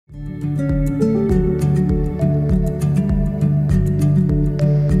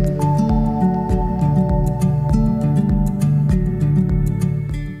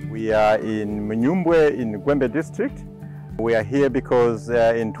Nyumbwe in Gwembe district. We are here because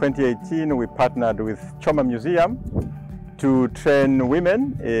in 2018 we partnered with Choma Museum to train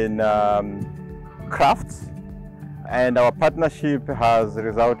women in crafts, and our partnership has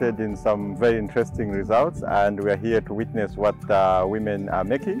resulted in some very interesting results, and we are here to witness what women are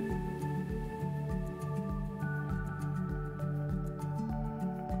making.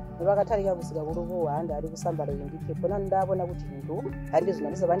 Vakatariya kusika kuruvuwa andi ari kusambala indike pona ndabona kuti ndo andi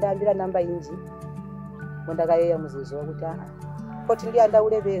zvinandisa vandambira namba inji mondakayeya muzizo kuti koti ndi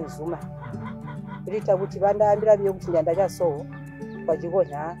andaule benzuma rita kuti vandambira biyo kuti ndandachaso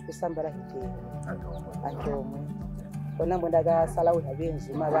kwachikonya kusambala hite antomwe pona mondakasala una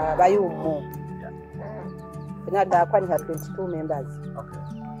benzuma bayumo pona ndakwanya 22 members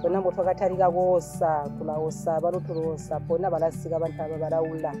pona muthu akatarika kosa kulaosa varuturosa pona valasika vantu ava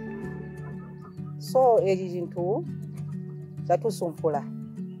varaula so echi chinthu chatusumpula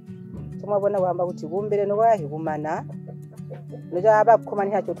chomwavona kuhamba kuti kumbere nokwaya kumana nochava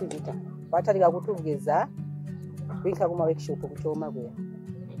kukhomaniha chotuvita vatarika kutuvukeza kuinkha kuma workshop kuchoma kuya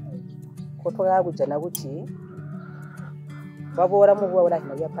kotwaka kujana kuti vavora muvuwa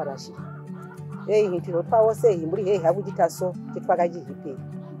hina vya parashi hintu notwawose himburi hehi hakuchitaso chitwakachihipe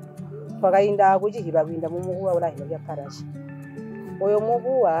twakainda kuchihipa kuinda mumukuwa hina vya parashi oyo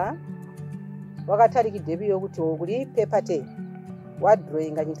mukuwa wakatarikidhebiyo kuti kuli pepate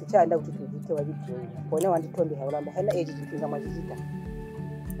wadrawinga chintu chaanda kuti tuvite wachidrawinga pone wanditombeha ulamba haina echi chintu inga mwachichita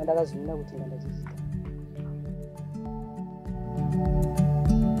mandakazvinina kuti inga ndachichita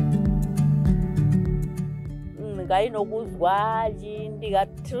ngainokuzwa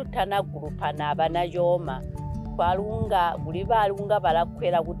ndikatutana gurupana abana Choma kwalunga kuli balunga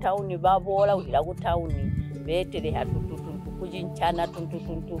balakwera kutauni babola kuhira kutauni betere hatututuntu kujinchana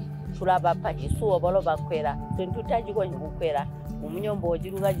tuntutuntu tulaba pa jisuo balo bakwera tuntu tajiko nkukwera umunyombo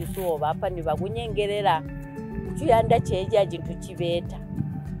ojiruga jisuo bapa ni bagunyengerera tuyanda cheja jintu chibeta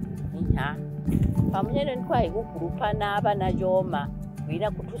nha pamunyene ntwai kugurupana abana Choma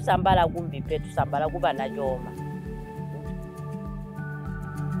wina kutusambala kumbi pe tusambala kubana Choma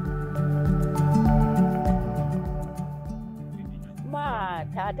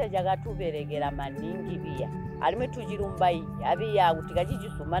tata jakatuberekera maningi biya alime tujirumbai abiya kuti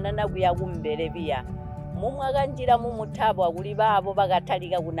kachichisumana nakuya kumbere biya mumwakanjira mumutabo akuli babo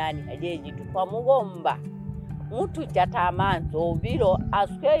bakatalika kunani ajeji twamugomba mutu jatamanzo biro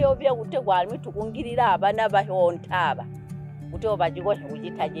asweyo bya kutegwa alime tukungirira abana bahontaba kuti obajikoshe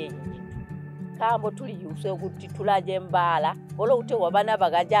kuchita jeji kambo tuli yuse kuti tulaje mbala bolo kutegwa abana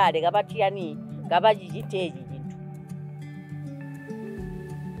bakajale kabatiyani kabajijiteji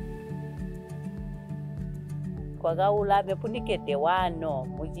kwakaula bepunikete wano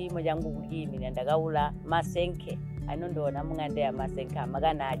mujimo jangu kulimi ndakaula masenke anondona mungande ya masenke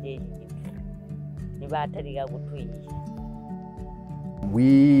amagana ajeji nibatalika kutwiji.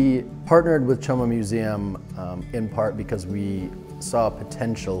 We partnered with Choma Museum in part because we saw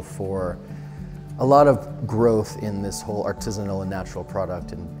potential for a lot of growth in this whole artisanal and natural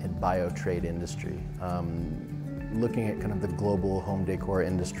product and bio-trade industry. Looking at kind of the global home decor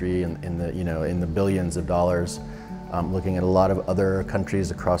industry in the billions of dollars, looking at a lot of other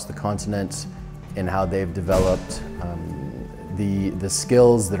countries across the continent and how they've developed the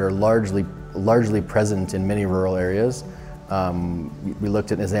skills that are largely present in many rural areas. We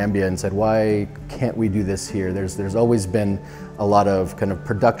looked at Zambia and said, why can't we do this here? There's always been a lot of kind of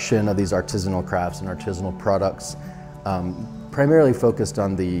production of these artisanal crafts and artisanal products, primarily focused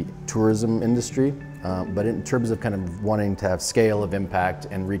on the tourism industry. But in terms of kind of wanting to have scale of impact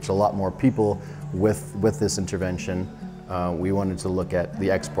and reach a lot more people with this intervention, we wanted to look at the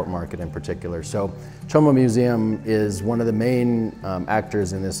export market in particular. So Choma Museum is one of the main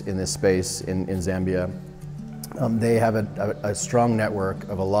actors in this space in Zambia. They have a strong network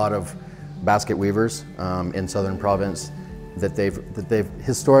of a lot of basket weavers in Southern Province that they've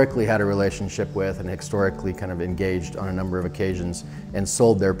historically had a relationship with and historically kind of engaged on a number of occasions and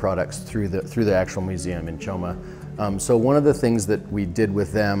sold their products through the actual museum in Choma. So one of the things that we did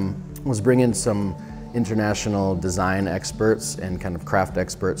with them was bring in some international design experts and kind of craft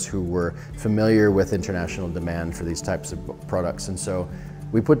experts who were familiar with international demand for these types of products. And so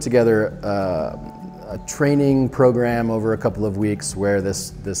we put together a training program over a couple of weeks where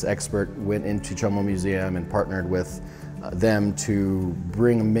this expert went into Choma Museum and partnered with them to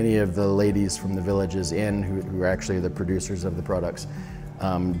bring many of the ladies from the villages in who are actually the producers of the products,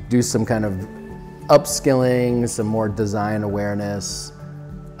 do some kind of upskilling, some more design awareness,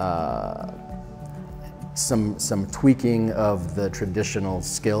 some tweaking of the traditional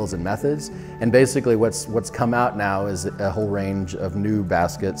skills and methods. And basically what's come out now is a whole range of new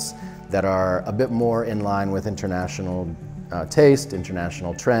baskets that are a bit more in line with international taste,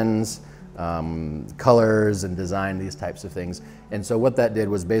 international trends, colors and design, these types of things. And so what that did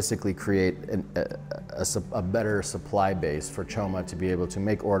was basically create a better supply base for Choma to be able to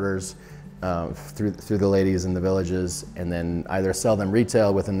make orders through the ladies in the villages, and then either sell them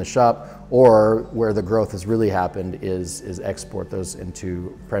retail within the shop, or where the growth has really happened is export those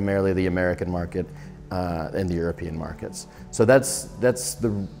into primarily the American market and the European markets. So that's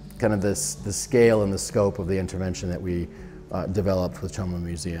the kind of the scale and the scope of the intervention that we developed with Choma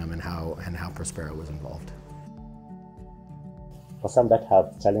Museum, and how Prospero was involved. For some that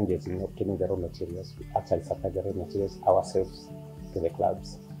have challenges in obtaining the raw materials, we actually supply the raw materials ourselves to the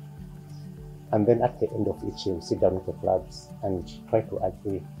clubs. And then at the end of each year, we sit down with the clubs and try to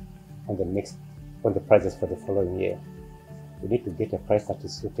agree on the prices for the following year. We need to get a price that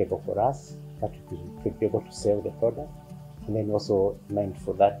is suitable for us, that we could be able to sell the product, and then also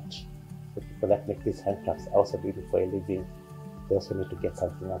mindful that the people that make these handcrafts are also doing it for a living. They also need to get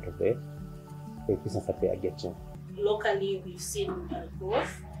something out of the business that they are getting. Locally, we've seen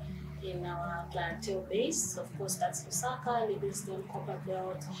growth in our clientele base. Of course, that's Lusaka, Livingstone,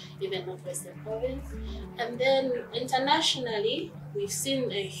 Copperbelt, even Northwestern Province. And then internationally, we've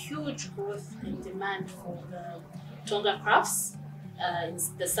seen a huge growth in demand for the Tonga crafts in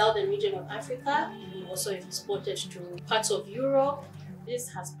the southern region of Africa. We also exported to parts of Europe. This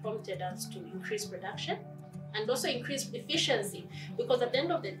has prompted us to increase production and also increase efficiency, because at the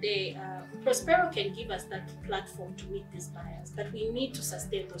end of the day, Prospero can give us that platform to meet these buyers, but we need to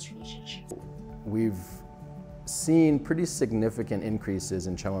sustain those relationships. We've seen pretty significant increases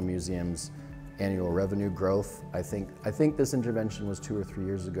in Choma Museum's annual revenue growth. I think this intervention was 2 or 3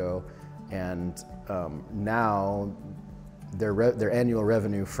 years ago, and now their annual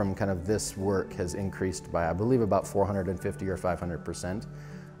revenue from kind of this work has increased by, I believe, about 450 or 500%.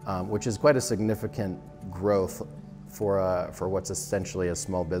 Which is quite a significant growth for what's essentially a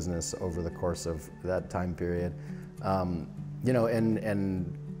small business over the course of that time period. You know, and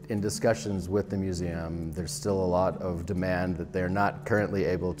in discussions with the museum, there's still a lot of demand that they're not currently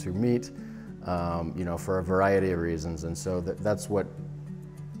able to meet, you know, for a variety of reasons. And so that's what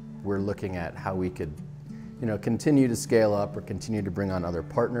we're looking at, how we could, you know, continue to scale up, or continue to bring on other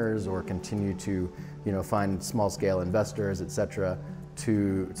partners, or continue to, you know, find small-scale investors, etc.,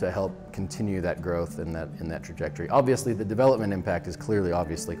 to help continue that growth in that trajectory. Obviously, the development impact is clearly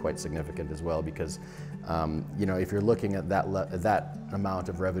obviously quite significant as well, because you know, if you're looking at that amount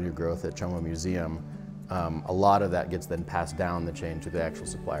of revenue growth at Choma Museum, a lot of that gets then passed down the chain to the actual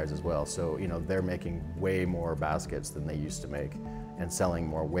suppliers as well. So, you know, they're making way more baskets than they used to make, and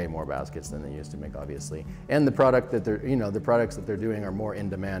selling way more baskets than they used to make, obviously. And the product that the products that they're doing are more in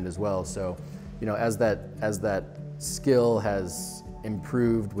demand as well. So, you know, as that skill has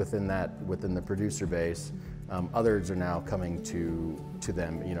improved within the producer base, others are now coming to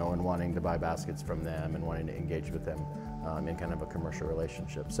them, you know, and wanting to buy baskets from them and wanting to engage with them in kind of a commercial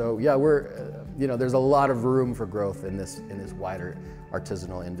relationship. So yeah, you know, there's a lot of room for growth in this wider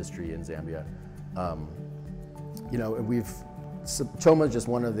artisanal industry in Zambia. You know, Choma is just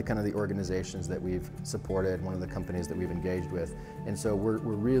one of the organizations that we've supported, one of the companies that we've engaged with, and so we're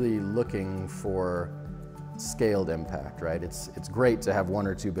really looking for scaled impact, right? It's great to have 1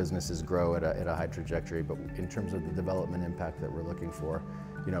 or 2 businesses grow at a high trajectory, but in terms of the development impact that we're looking for,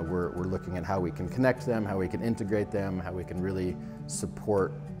 you know, we're looking at how we can connect them, how we can integrate them, how we can really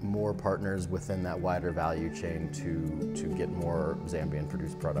support more partners within that wider value chain to get more Zambian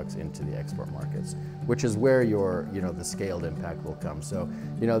produced products into the export markets, which is where the scaled impact will come. So,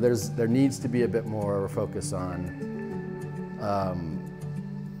 you know, there needs to be a bit more focus on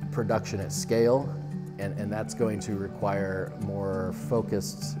production at scale. And that's going to require more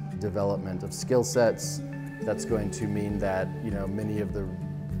focused development of skill sets. That's going to mean that, you know, many of the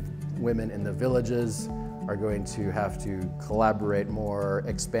women in the villages are going to have to collaborate more,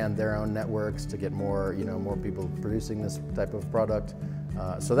 expand their own networks to get more, you know, more people producing this type of product.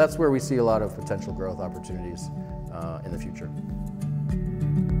 So that's where we see a lot of potential growth opportunities in the future.